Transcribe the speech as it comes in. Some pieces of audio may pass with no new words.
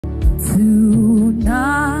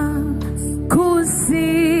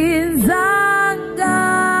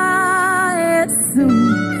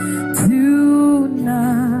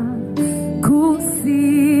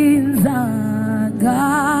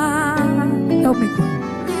Help me.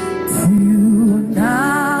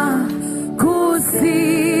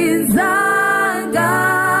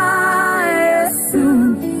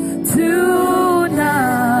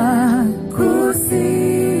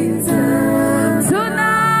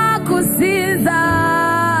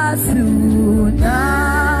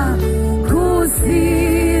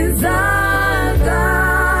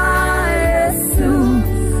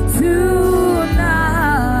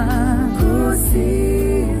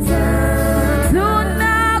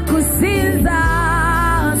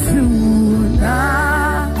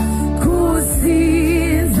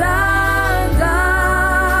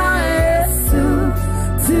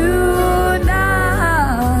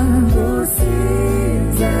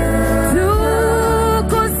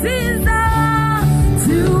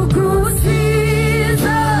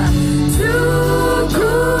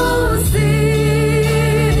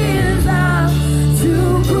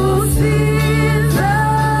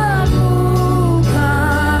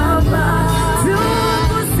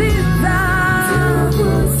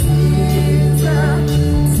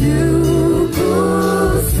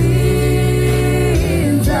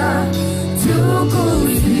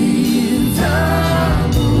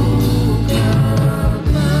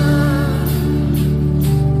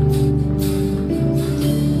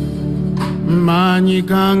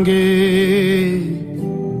 Gange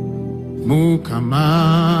mukama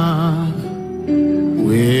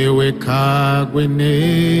wewe kagwene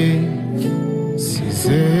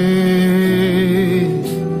size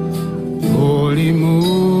oli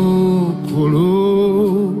mukulu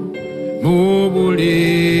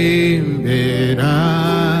mubulimbera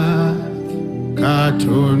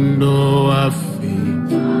katondo afi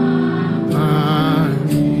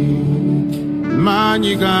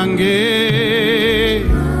manyi gange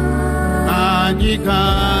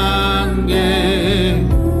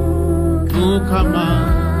mukama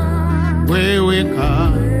wewe ka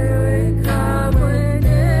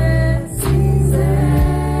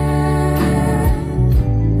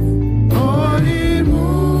oli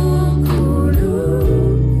mukulu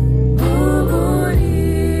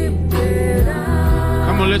mubulimbera.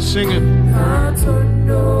 Come on, let's sing it.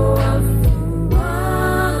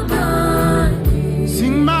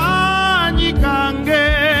 Sing manyi gange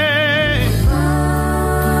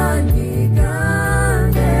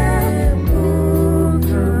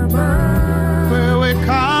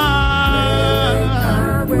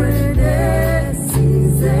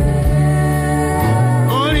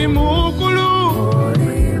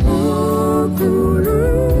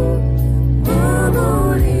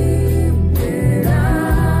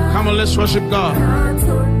Let's worship God.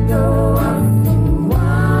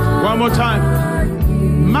 One more time.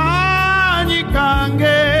 Manyi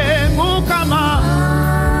gange mukama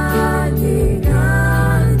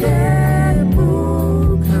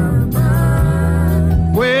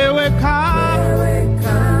wewe ka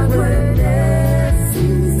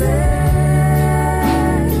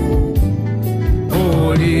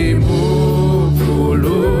oli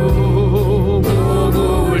mukulu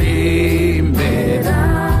mubulimbera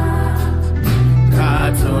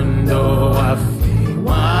katondo afi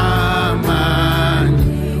wamanyi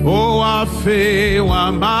o afi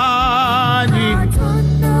wamanyi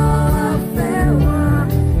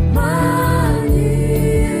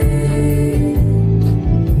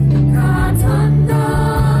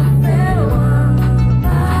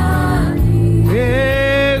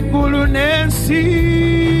egulu nensi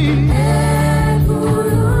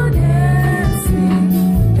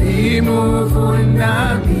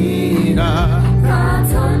imuvunamira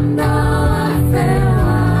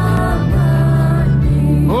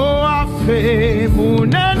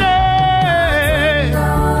munene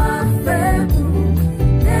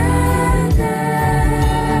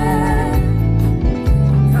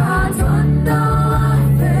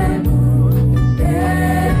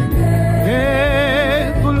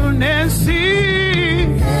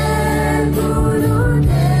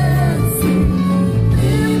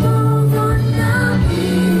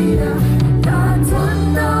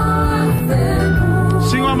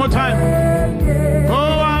sing one more time.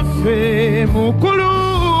 Oh, afe mukulu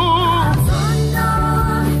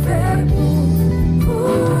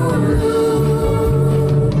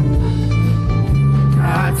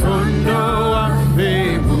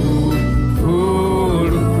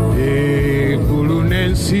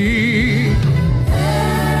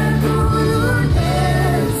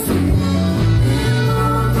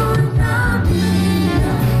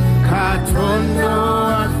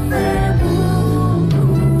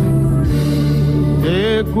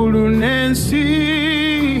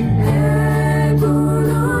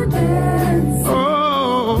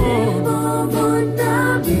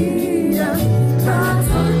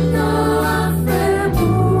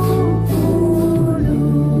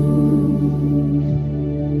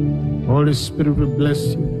Holy Spirit, we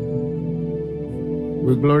bless you.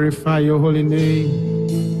 We glorify your holy name.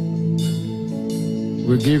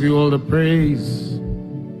 We give you all the praise.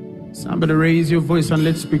 Somebody raise your voice and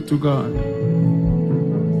let's speak to God.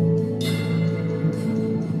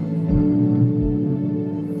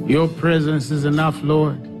 Your presence is enough,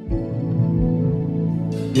 Lord.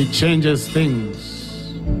 It changes things.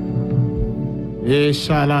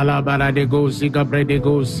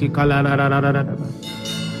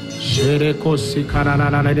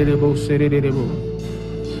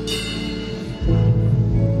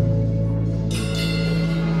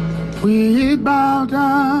 We bow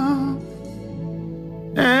down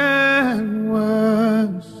and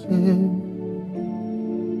worship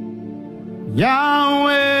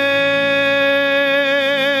Yahweh.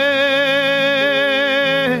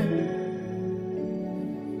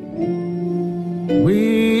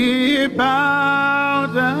 We bow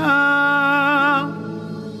down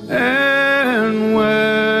and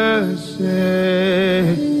worship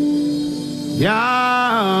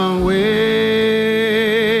Yahweh.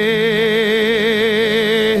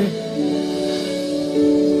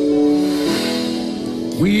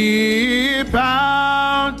 We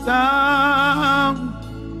bow down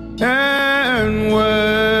and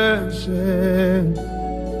worship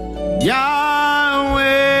Yahweh.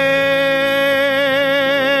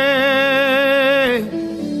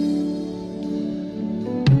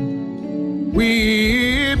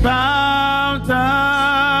 We bow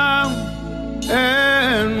down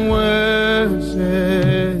and worship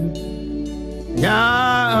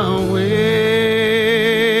Yahweh.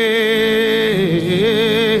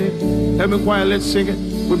 Let me quiet, let's sing it.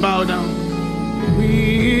 We bow down.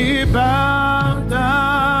 We bow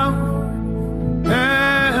down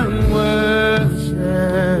and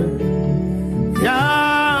worship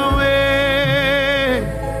Yahweh.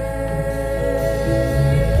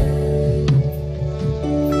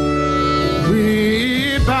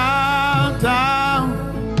 We bow down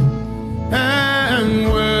and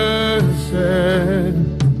worship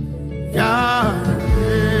Yahweh.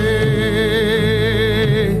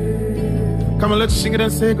 Come on, let's sing it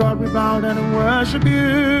and say, God, we bow down and worship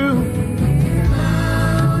you.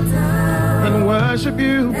 And worship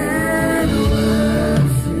you.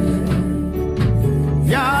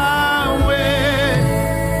 Yahweh.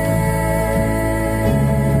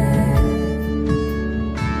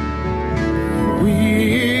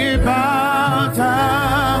 We bow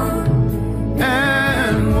down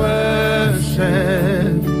and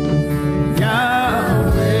worship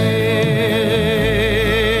Yahweh.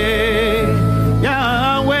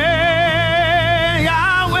 Yahweh,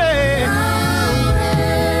 Yahweh.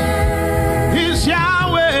 He's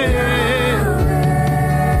Yahweh.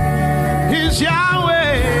 He's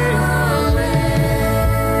Yahweh.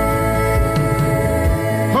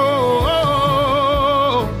 Oh, oh,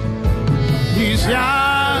 oh. He's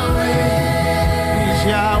Yahweh. He's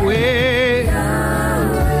Yahweh.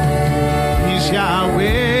 He's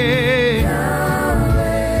Yahweh.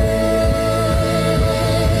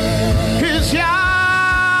 He's Yahweh.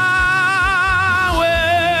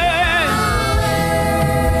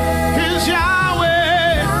 He's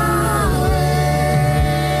Yahweh.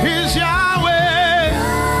 He's Yahweh.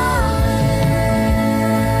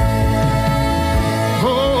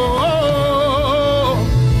 Oh, oh, oh.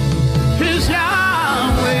 He's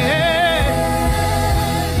Yahweh.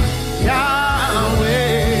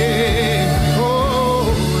 Yahweh. Oh,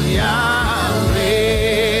 Yahweh.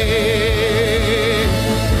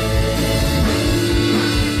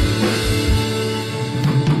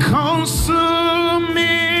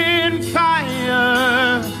 Consuming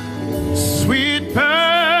fire, sweet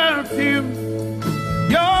perfume,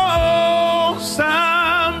 your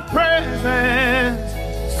awesome presence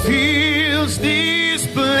fills this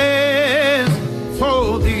place.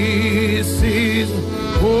 For this is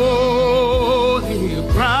holy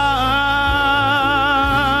ground.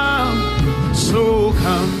 So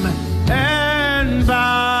come and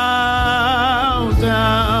bow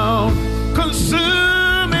down.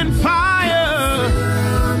 Consuming fire,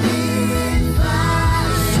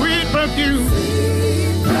 sweet perfume.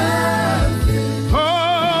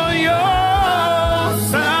 Oh, your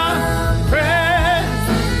awesome presence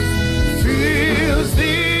fills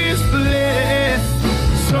this place.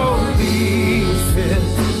 So this is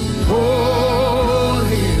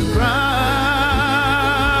holy ground.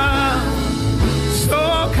 So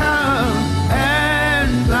come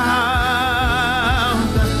and bow down.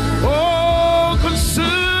 Oh,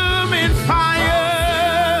 consuming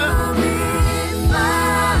fire,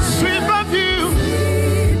 sweet perfume.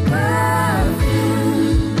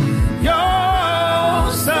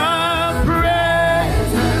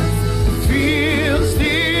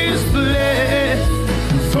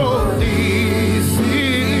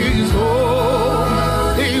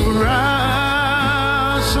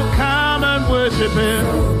 worship him.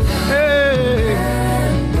 Hey.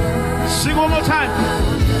 Sing one more time.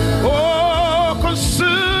 Oh,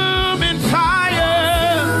 consuming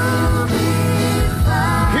fire.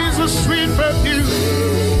 He's a sweet perfume.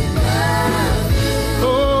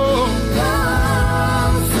 Oh,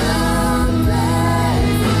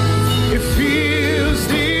 it fills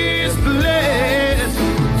this place.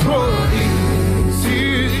 For this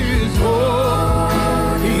is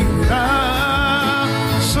holy God.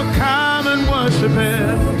 So come and worship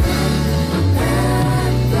him.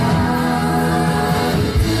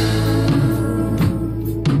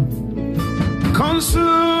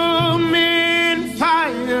 Consuming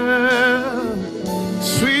fire,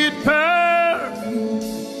 sweet perfume,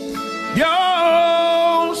 your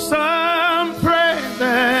awesome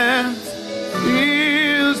presence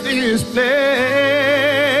is this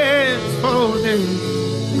place for them.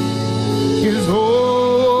 His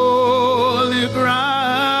holy ground,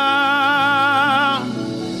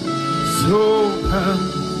 so come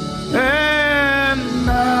and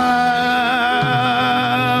bow.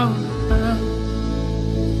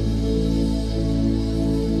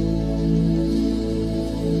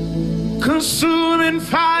 Consuming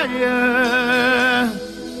fire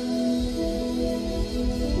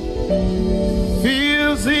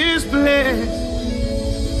fills this place.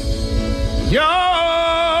 Your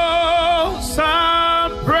awesome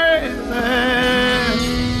presence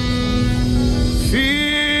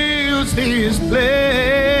fills this place.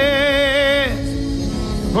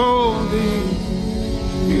 Holy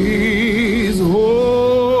is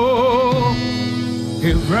holy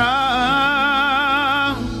ground.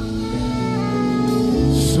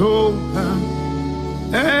 So come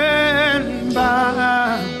and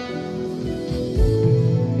bow.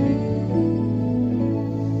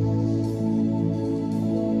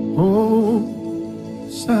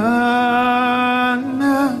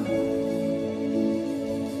 Hosanna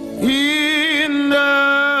in the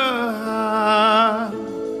highest.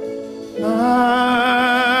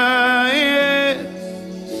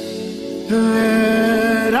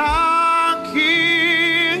 Let our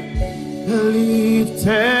King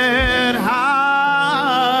lifted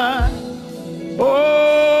high. Hosanna.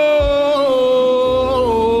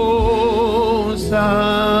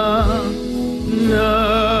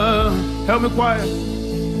 Help me choir.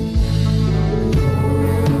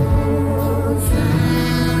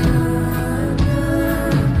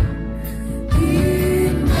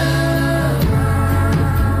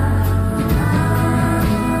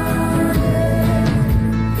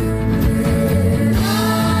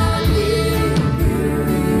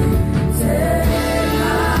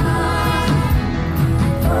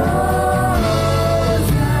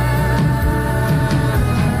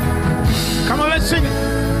 Come on, let's sing it.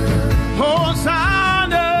 Hosanna.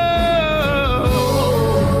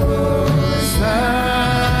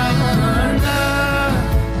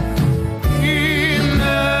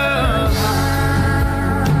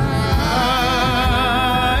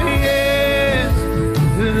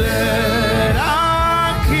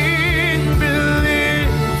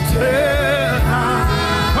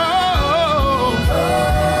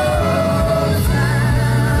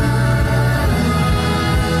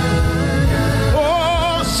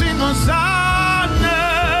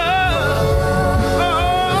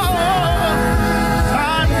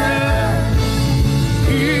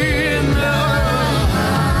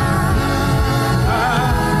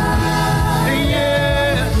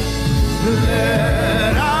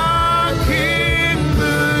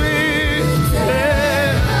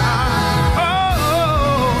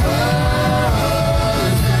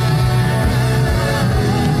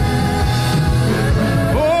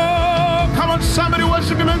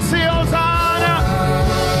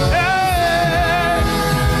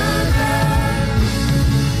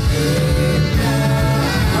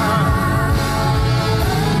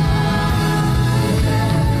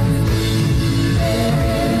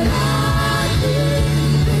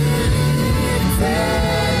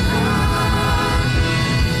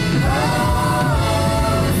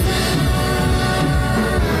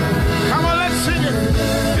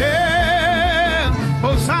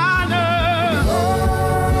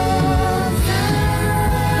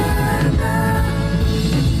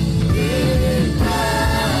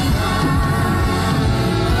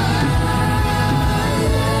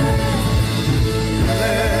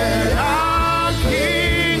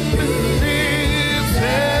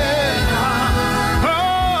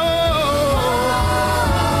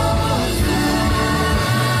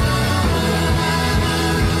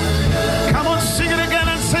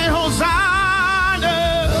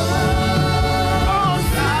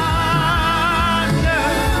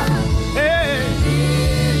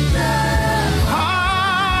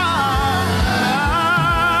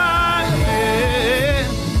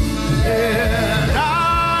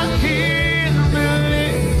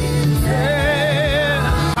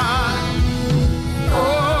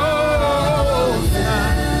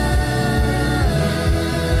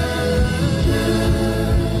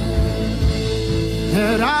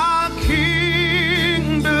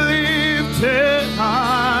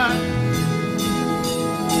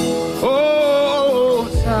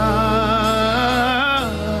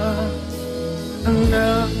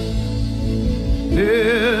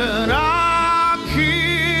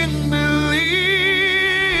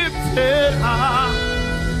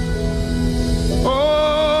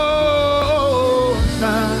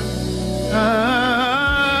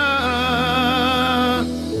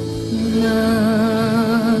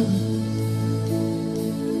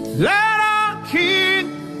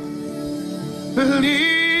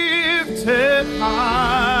 lifted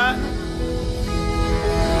high.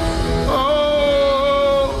 Oh,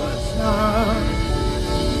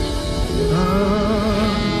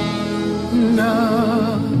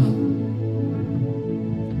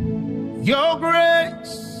 your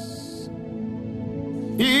grace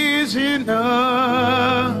is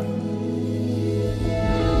enough.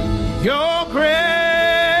 Your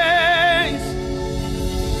grace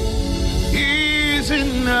is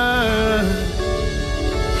enough.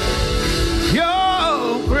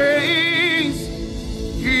 Your grace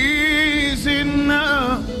is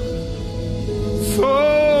enough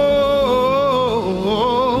for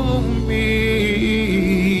me.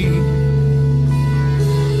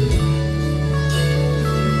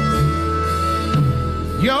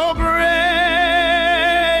 Your grace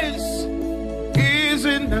is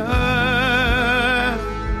enough.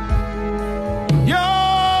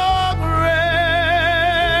 Your grace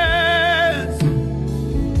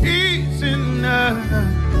is enough.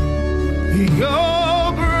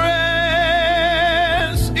 Your grace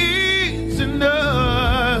is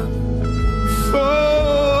enough for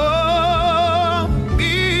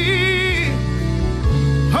me.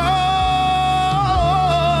 Oh,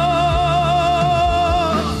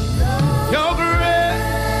 your grace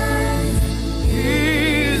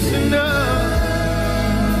is enough.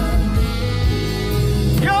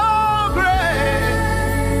 Your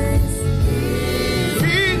grace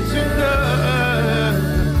is enough.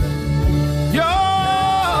 Your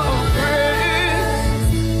grace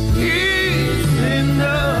is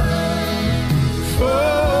enough for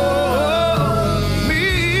me.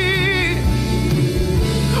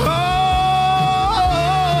 Oh,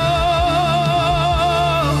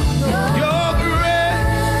 your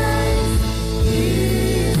grace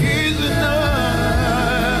is enough.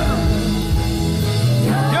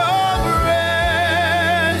 Your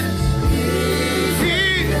grace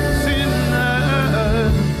is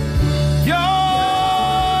enough. Your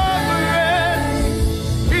grace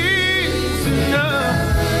is enough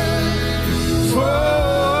for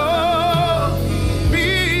me.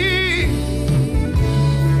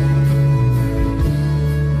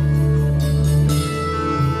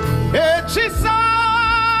 Echisacho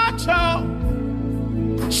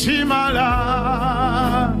chimala,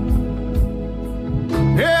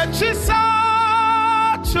 echisacho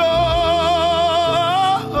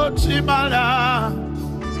chimala,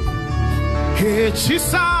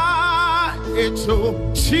 echisacho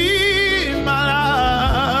chimala,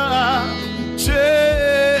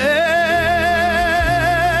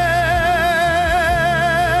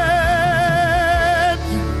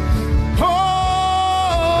 oh,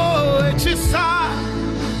 echisacho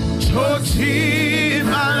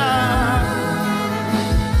chimala,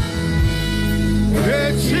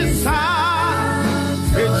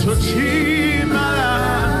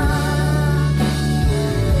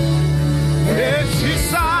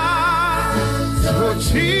 echisacho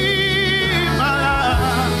chimala.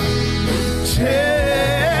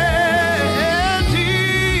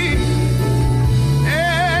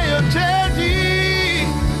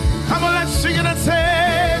 Come on, let's sing it and say,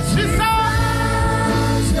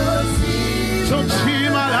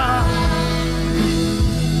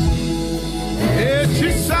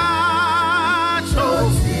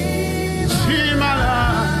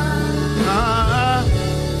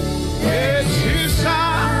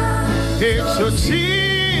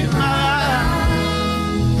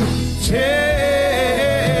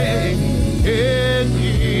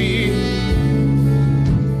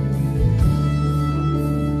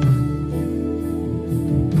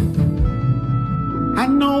 I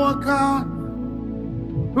know a God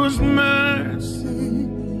whose mercy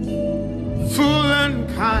full and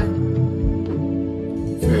kind,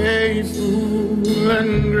 faithful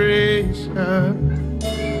and gracious.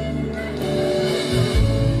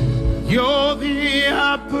 You're the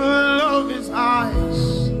apple of his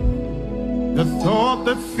eyes, the thought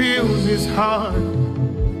that fills his heart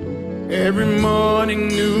every morning,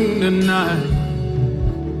 noon and night.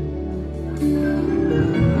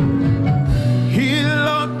 He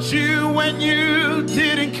loved you when you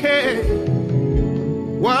didn't care,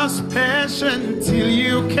 was patient till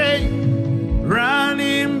you came,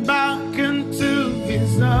 running back into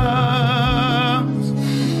his arms.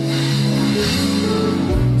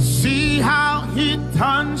 See how he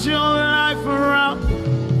turns your life around,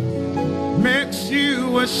 makes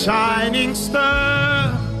you a shining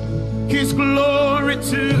star, his glory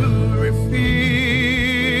to reveal.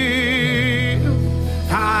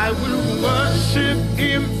 I will worship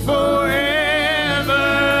him forever.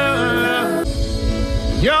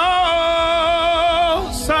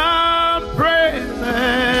 Your some praises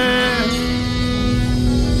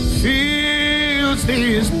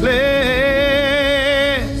this place.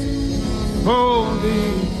 Holy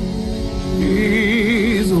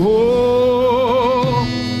is holy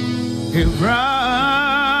ground.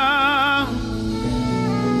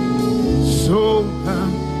 So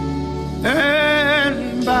come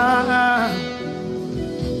and by.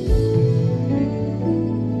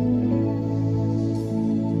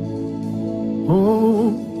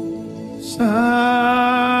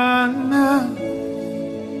 Hosanna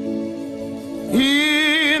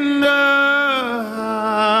in the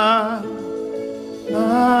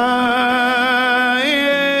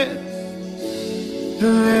highest.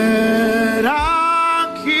 Let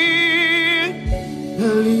our King be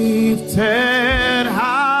lifted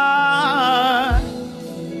high.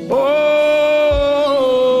 Hosanna.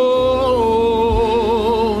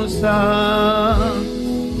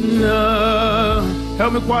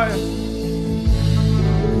 Help me choir.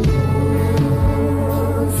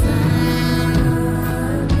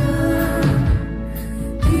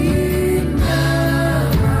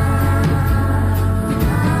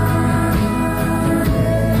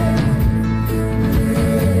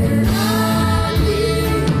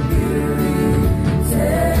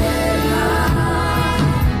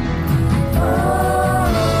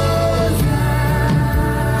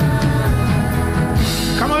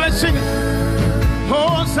 Come on, let's sing it.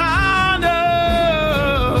 Hosanna.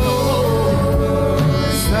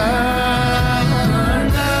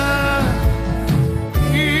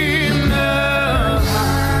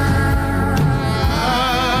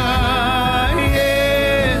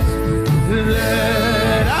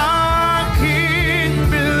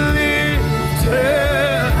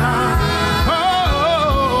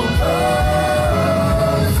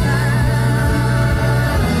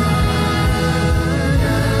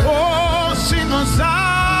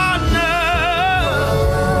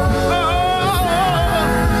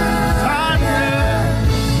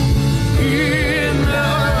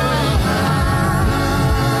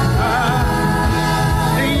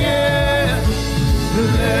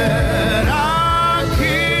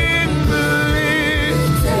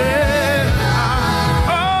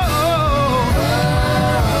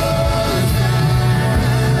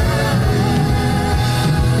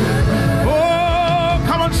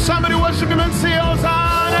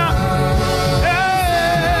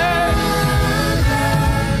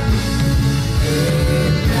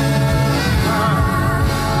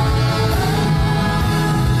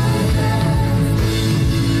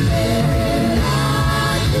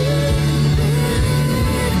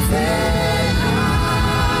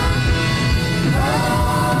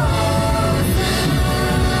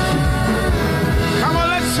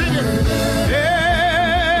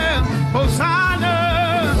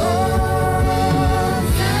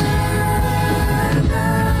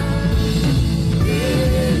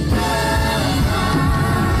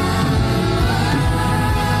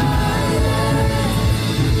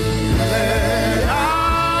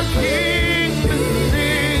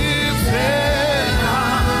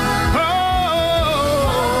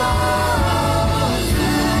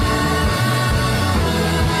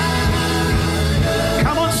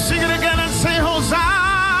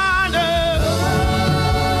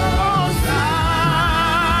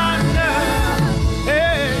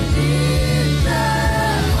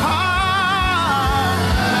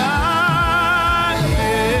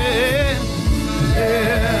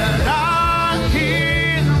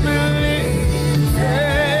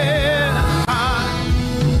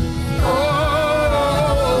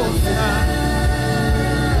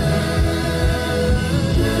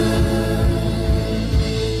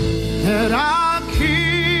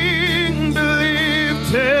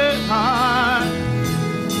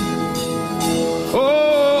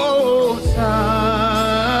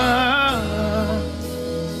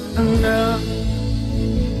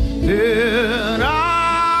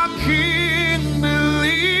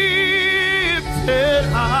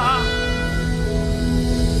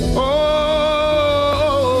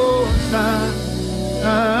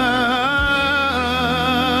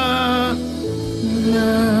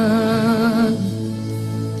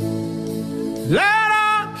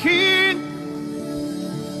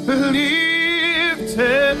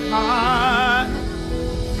 lifted high.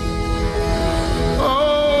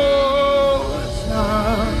 Oh,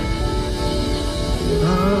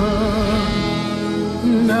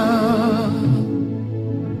 now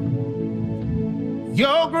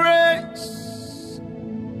your grace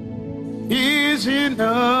is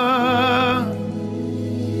enough.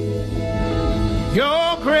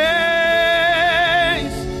 Your grace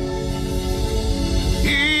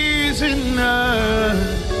is enough.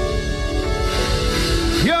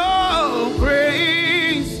 Your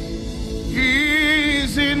grace is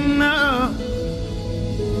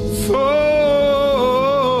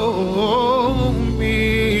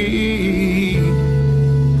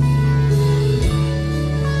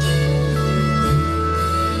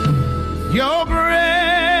Your grace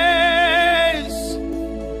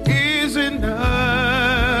is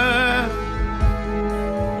enough.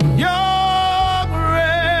 Your grace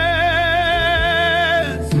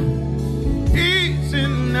is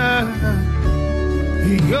enough.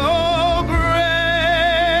 Your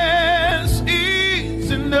grace is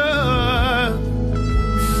enough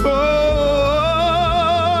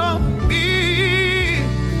for me.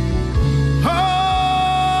 Oh,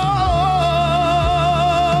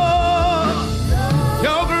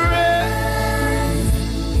 your grace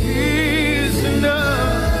is enough.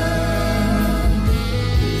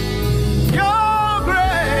 Your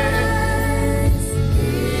grace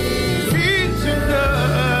is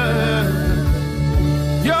enough.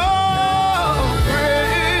 Your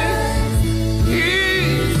grace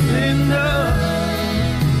is enough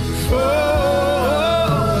for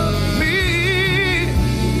me.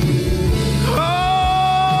 Oh,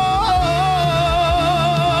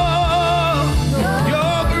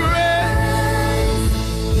 your grace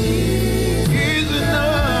is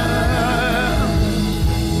enough.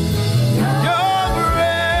 Your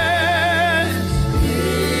grace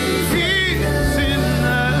is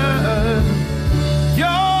enough.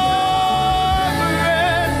 Your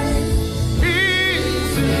grace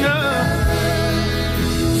is enough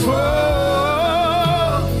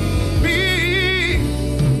for me.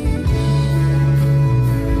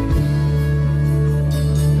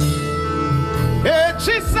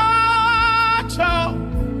 Echisacho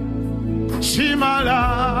chimala,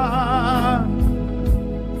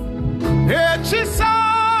 echisacho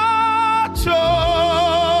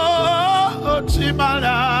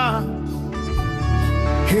chimala,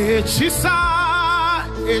 echisacho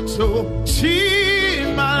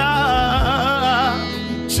chimala,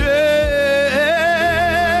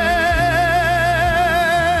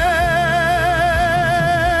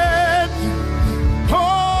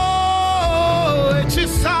 oh,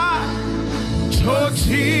 echisacho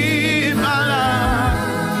chimala,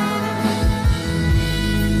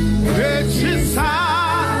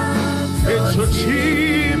 echisacho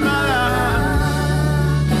chimala,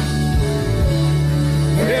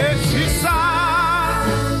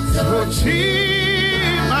 echisacho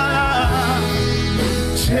chimala,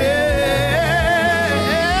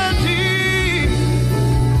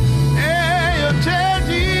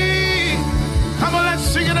 come on, let's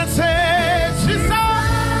sing it and say, echisacho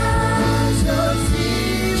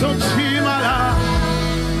chimala,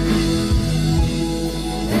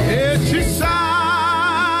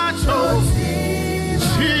 echisacho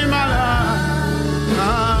chimala,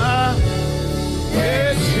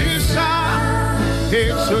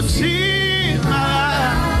 echisacho chimala,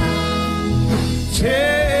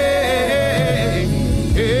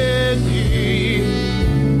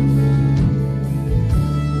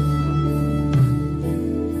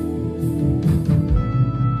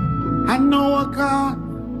 I know a God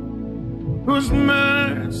whose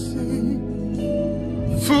mercy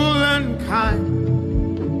full and kind,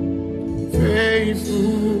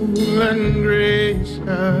 faithful and gracious.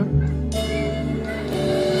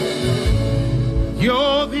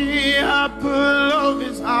 You're the apple of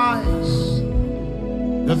his eyes,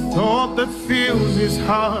 the thought that fills his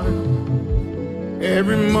heart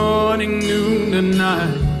every morning, noon, and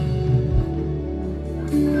night.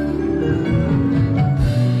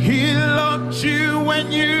 He loved you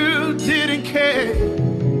when you didn't care,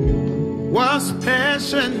 was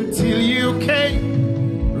patient till you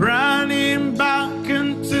came running back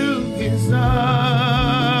into his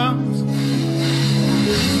arms.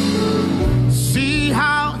 See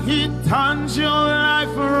how he turns your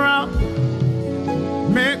life around,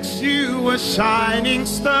 makes you a shining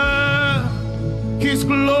star, his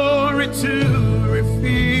glory to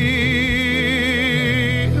reveal.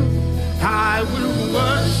 I will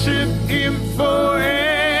worship him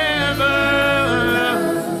forever,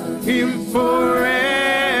 him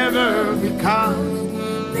forever, because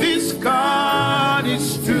this God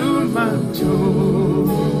is too much.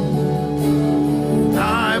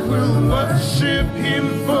 I will worship him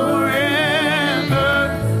forever,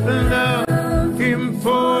 love him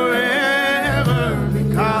forever,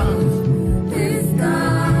 because this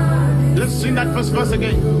God. Let's sing that first verse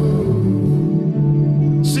again.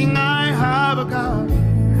 Sing, I have a God.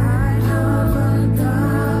 I have a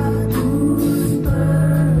God whose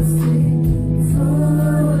mercy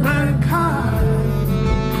full and kind,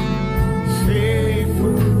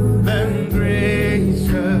 faithful and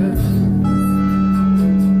gracious.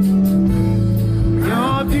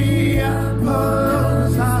 You're the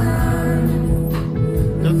apple's eye,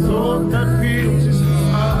 the thought that fills his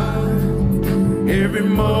heart every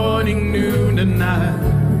morning, noon, and night.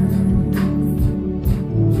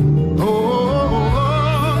 Oh,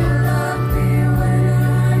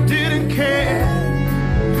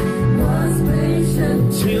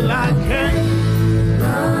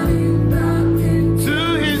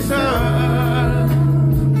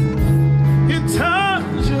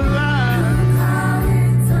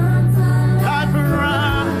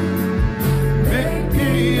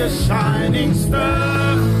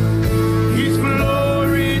 His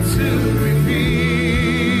glory to reveal.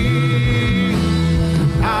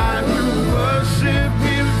 I will worship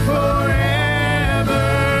Him forever,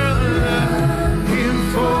 love Him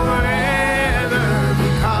forever,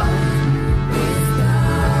 because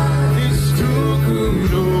He's too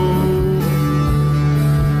good. Oh,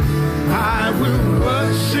 I will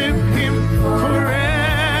worship Him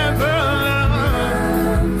forever,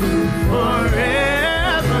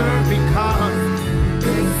 forever, because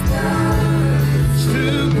it's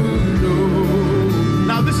too good. Oh.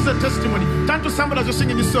 Now this is a testimony. Turn to somebody as you're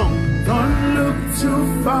singing this song. Don't look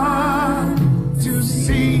too far to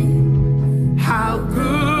see how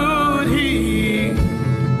good He is.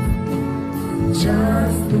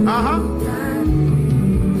 Just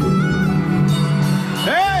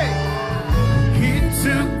hey, He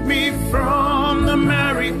took me from the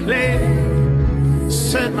merry clay,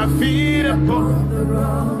 set my feet upon the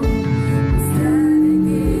rock, standing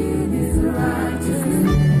in His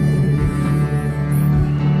righteousness.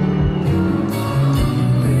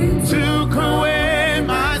 He took away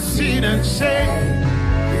my sin and shame,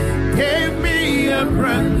 gave me a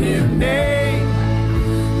brand new name.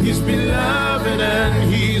 He's beloved and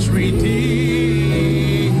He's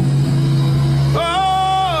redeemed.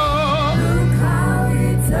 Oh, look how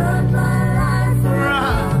He turned my life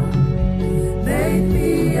around, made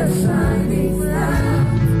me a shining lamp,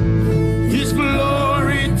 His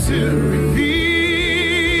glory to reveal.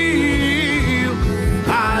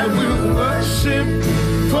 I will worship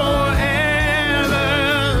forever,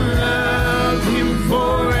 love Him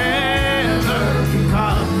forever,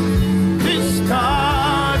 because this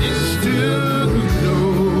God is too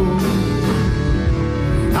good.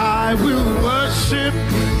 I will worship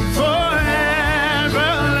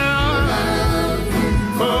forever, love Him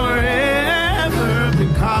forever,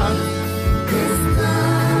 because this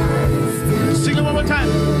God is too good. Sing it one more time.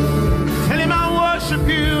 Tell Him I worship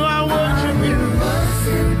You, I worship You.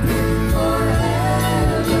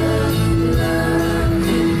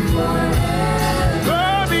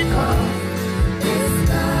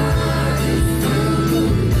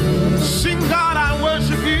 Sing God, I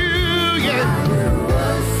worship You, yeah.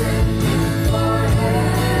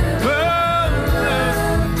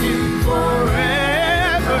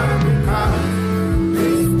 Forever,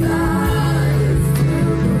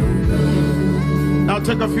 now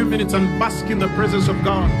take a few minutes and bask in the presence of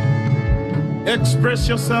God. Express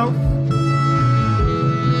yourself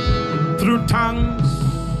through tongues,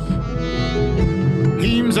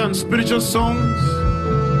 hymns and spiritual songs,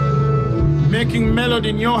 making melody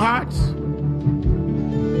in your heart.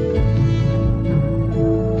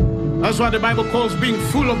 That's what the Bible calls being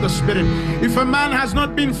full of the Spirit. If a man has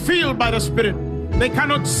not been filled by the Spirit, they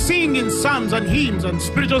cannot sing in psalms and hymns and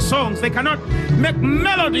spiritual songs. They cannot make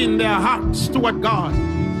melody in their hearts toward God.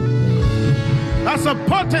 That's the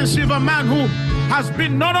potency of a man who has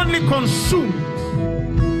been not only consumed,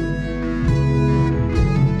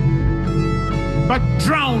 but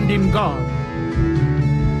drowned in God.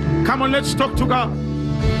 Come on, let's talk to God.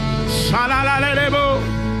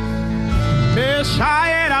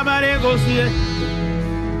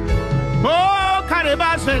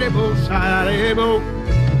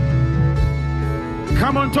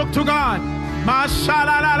 Come on, talk to God.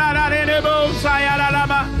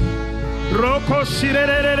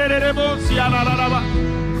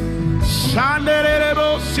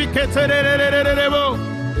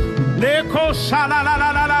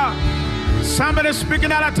 Somebody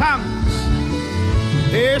speaking out of tongues.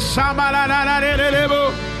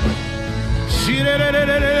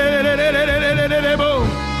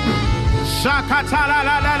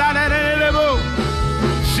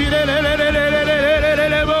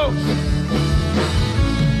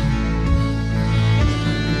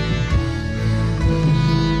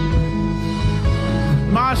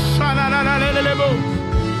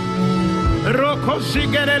 Roko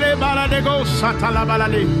sigere baladego satala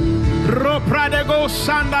balale. Ropradego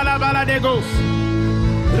sandala baladegos.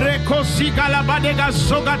 Reko sigala badega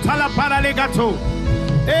sogatala paralegato.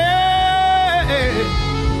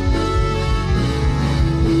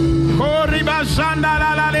 Koriba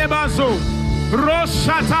sandala la lebazo.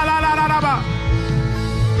 Rosatala la laba.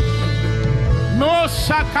 No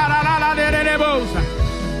sakarala la de lebosa.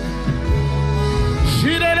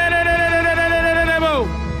 Shirelelelelelelelelelebo.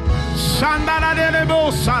 Sandala de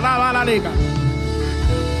lebosa la baladega.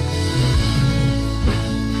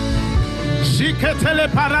 Ziketele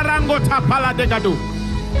pararango tapala degado.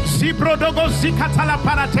 Ziprodogo zikatala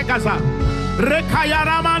parategaza.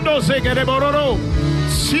 Rekayaramando zegerebororo.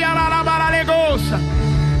 Siara balalegos.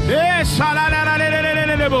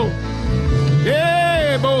 Salalelelelelebo.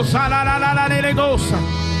 Rebo sala la la la le gosa.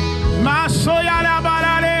 Masoya la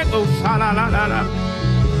bala le gosa la la la la.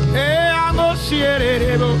 E amo siere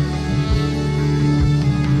rebo.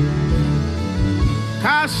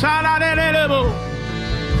 Kasala le rebo.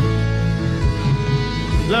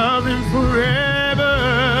 Love him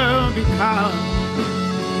forever because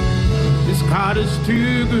this God is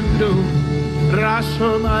too good to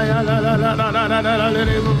Rasho maya la la la la la la la la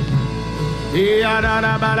rebo.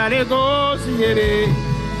 Iara bara de go siere,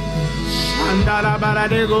 Sandara bara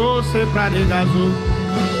de go se pradegazo.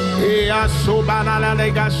 Ia so banala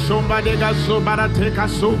de gasomba de gazo bara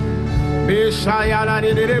tekaso. Beshaya la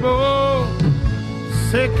de rebo.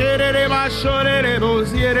 Sekere reba shore rebo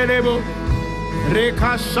siere rebo.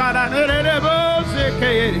 Rekashara de rebo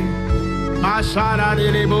sekere. Mashara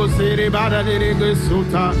de rebo siere bara de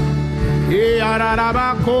regusuta. Iara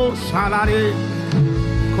rabako shalare.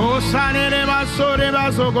 Kosanere basore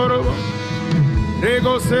basogoro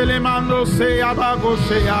Rego se le mando se abago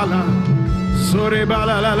se ala Sore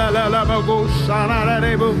bala la la la la bago shana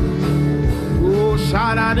rebo O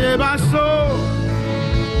shana de baso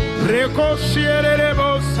Reko shiere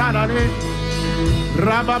rebo sanane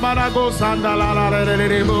Rababarago sanda la la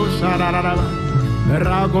rebo shana raba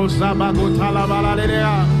Rago sabago tala bala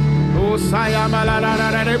lea O sayama la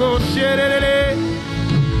la rebo shiere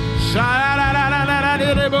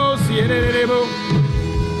Rebo,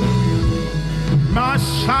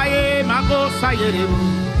 Mashaye Mago Sayerebo,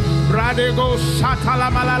 Bradego Shatala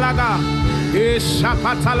Malalaga,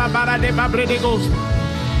 Shapatala Barade Babredegos,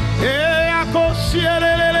 Eako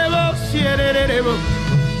Sierebo, Sierebo,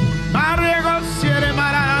 Marego Siere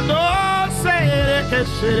Marando, Sere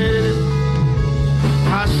Kesere,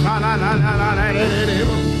 Ashala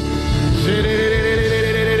Rebo, Sere.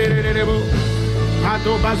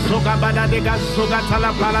 Adoba soga bada de gasoga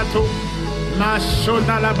tala palato,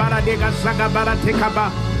 Mashona la bala de gazaga bala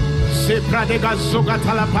tekaba, Sepra de gazoga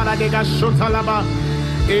tala pala de gasotalaba,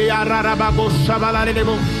 Eararabago shabala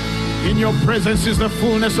rebo. In your presence is the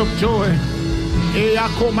fullness of joy.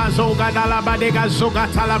 Eakoma zoga dalaba de gazoga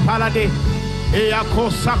tala pala de,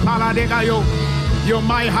 Eakosa pala de gayo. You're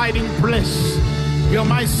my hiding place. You're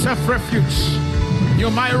my safe refuge.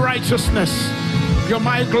 You're my righteousness. You're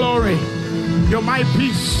my glory. You're my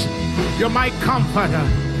peace. You're my comforter.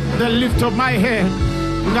 The lift of my head.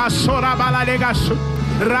 Gasora baladegaso.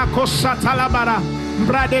 Rakosa talabara.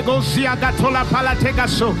 Bradegozia gatola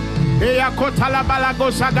palategaso. Eakotala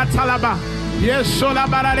balagosa gatalaba. Yesola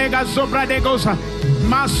baladegaso bradegosa.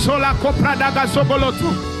 Masola kopradagaso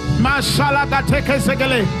boloto. Masala gateke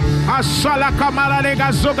segele. Asala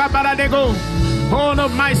kamaradegaso gabaradego. Horn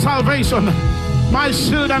of my salvation. My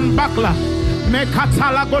shield and buckler.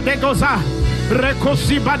 Mekatala godegoza.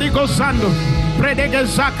 Rekosi badigozando,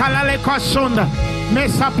 predegeza kalale kwasonda,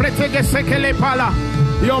 mesa pretege sekele pala.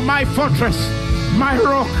 You're my fortress, my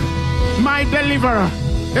rock, my deliverer,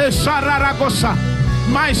 eshararagosa,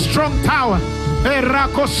 my strong tower,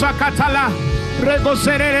 erakosa katala,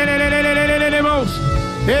 regozerelelelelelelelelemos,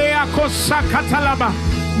 eakosa katalaba,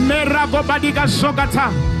 merago badigazogata,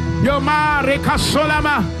 yoma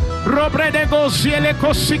rekasolama, robredego ziele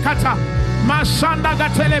kosikata. Masanda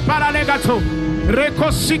gatele paralegato,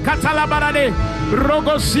 recosikata la barade,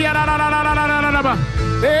 rogosia la la.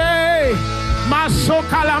 Hey,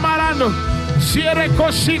 masoka la marando, siere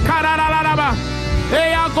kosikara la.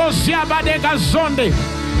 Hey, agosia badega zonde,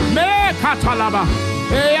 me katalaba.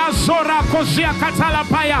 Hey, azora kosia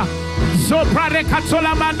katalapaya, sopra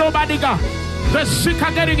recatola mando badiga. The sick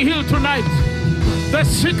are getting healed tonight. The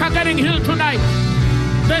sick are getting healed tonight.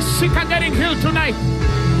 The sick are getting healed tonight.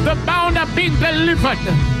 The bound are being delivered.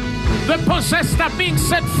 The possessed are being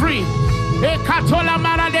set free. Ekatola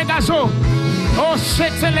maradegazo. Oh,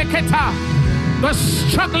 seteleketa. The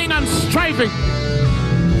struggling and striving.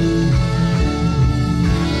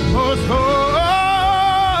 Oh,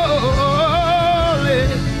 holy.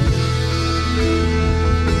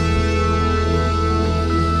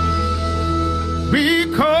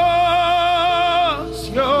 Because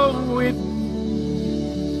you're with me.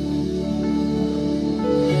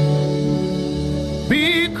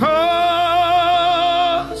 Because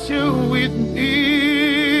you're with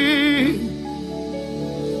me,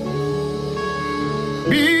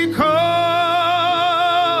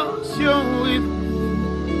 because you're with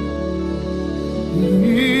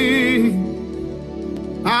me,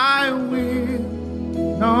 I will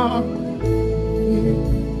not fear.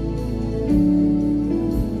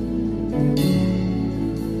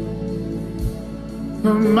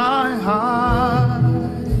 My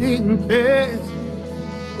hiding place,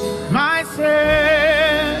 my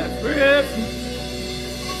safe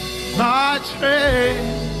refuge, my treasure,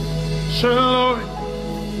 Lord,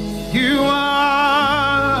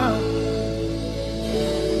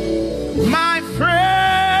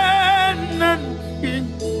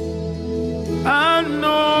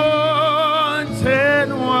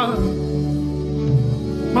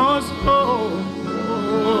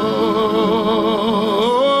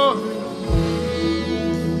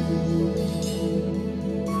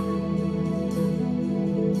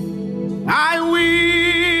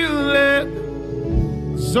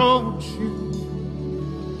 exalt you.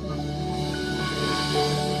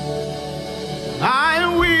 I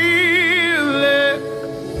will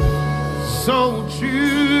exalt you.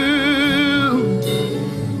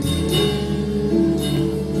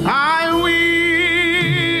 I will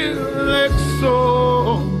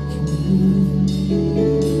exalt you.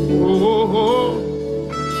 Oh,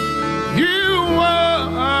 you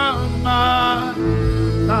are my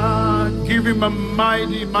God. Give him a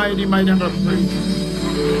mighty, mighty, mighty hand of praise.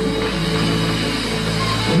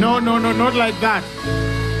 No, not like that.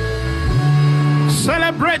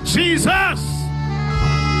 Celebrate Jesus.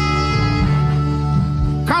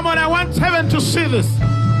 Come on, I want heaven to see this.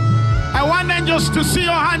 I want angels to see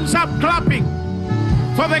your hands up clapping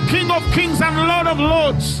for the King of Kings and Lord of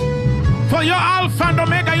Lords, for your Alpha and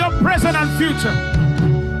Omega, your present and future.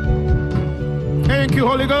 Thank you,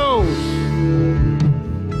 Holy Ghost.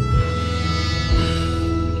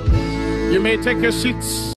 You may take your seats.